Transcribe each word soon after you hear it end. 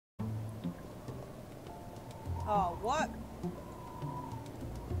Oh, what?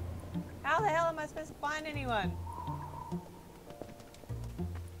 How the hell am I supposed to find anyone?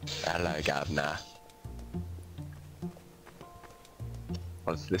 Hello, Governor.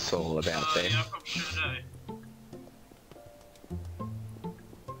 What's this all about then? Yeah, I probably should know.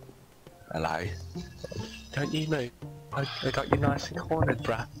 Hello. Don't you know? I got you nice and cornered,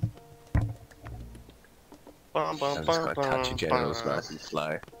 bruh. I'm just gonna touch your genitals nice and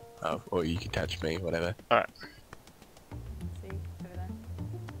slow. Oh, or you can touch me, whatever. Alright. See, over there.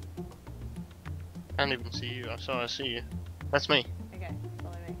 Can't even see you. I saw I see you. That's me. Okay,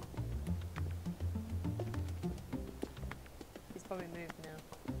 follow me. He's probably moved now.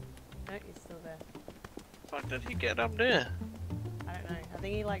 No, he's still there. Fuck did he get up there? I don't know. I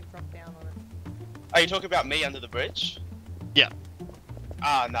think he like dropped down on it. Are you talking about me under the bridge? Yeah.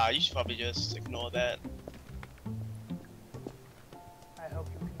 Ah, nah, you should probably just ignore that. I hope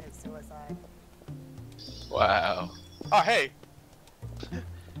you commit suicide. Wow. Oh, hey! I'm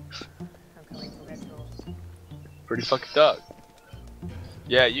coming for ritual. Pretty fucking dark.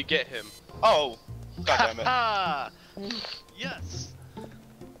 Yeah, you get him. Oh! God damn it. Ah! Yes!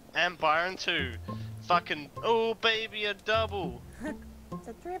 And Byron too. Fucking, oh baby, a double! It's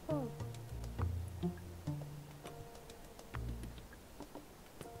a triple.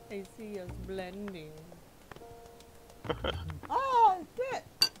 I see us blending. Oh shit!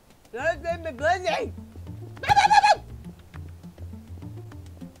 Don't let me blending!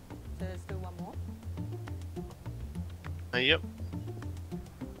 So there's still one more? Yep.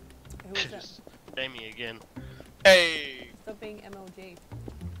 Who was that? Jamie again. Hey! Stop being MLG.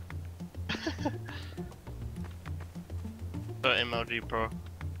 But MLG Pro.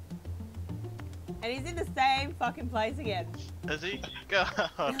 And he's in the same fucking place again. Is he? God.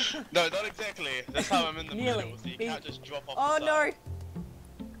 No, not exactly. This time I'm in the Nearly. middle, so you can't just drop off Oh the no! side.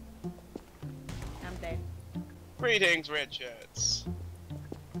 I'm dead. Greetings, red shirts.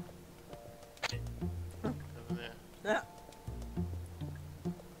 Over there.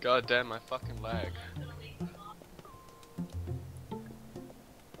 God damn, my fucking lag.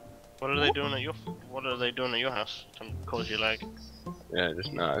 What are they doing at your? What are they doing at your house to cause you lag? Yeah,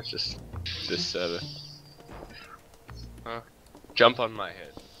 just no, it's just this server. Huh? Jump on my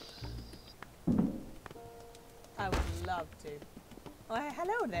head. I would love to. Oh,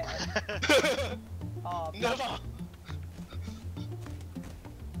 hello there. Oh, Never!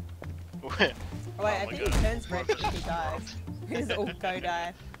 Where? Oh, wait, Oh I my think God. he turns red if he dies. He's all go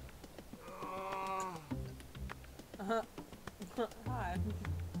die. Hi.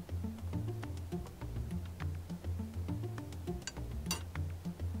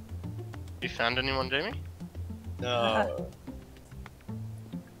 You found anyone, Jamie? No.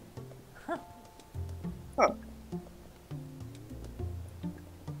 Huh.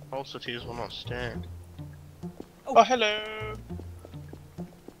 Falsities will not stand. Oh, hello!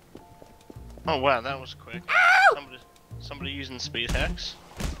 Oh wow, that was quick. Somebody using speed hacks.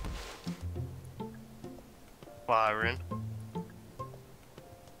 Byron.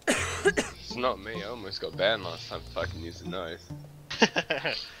 It's not me, I almost got banned last time for fucking using noise.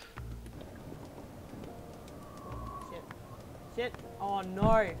 Shit. Shit. Oh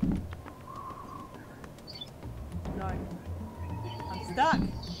no. No. I'm stuck.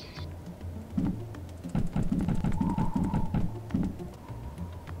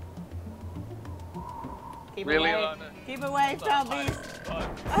 Keep Really, away. Alana? Keep away, Southeast.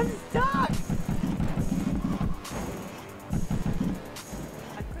 I'm stuck.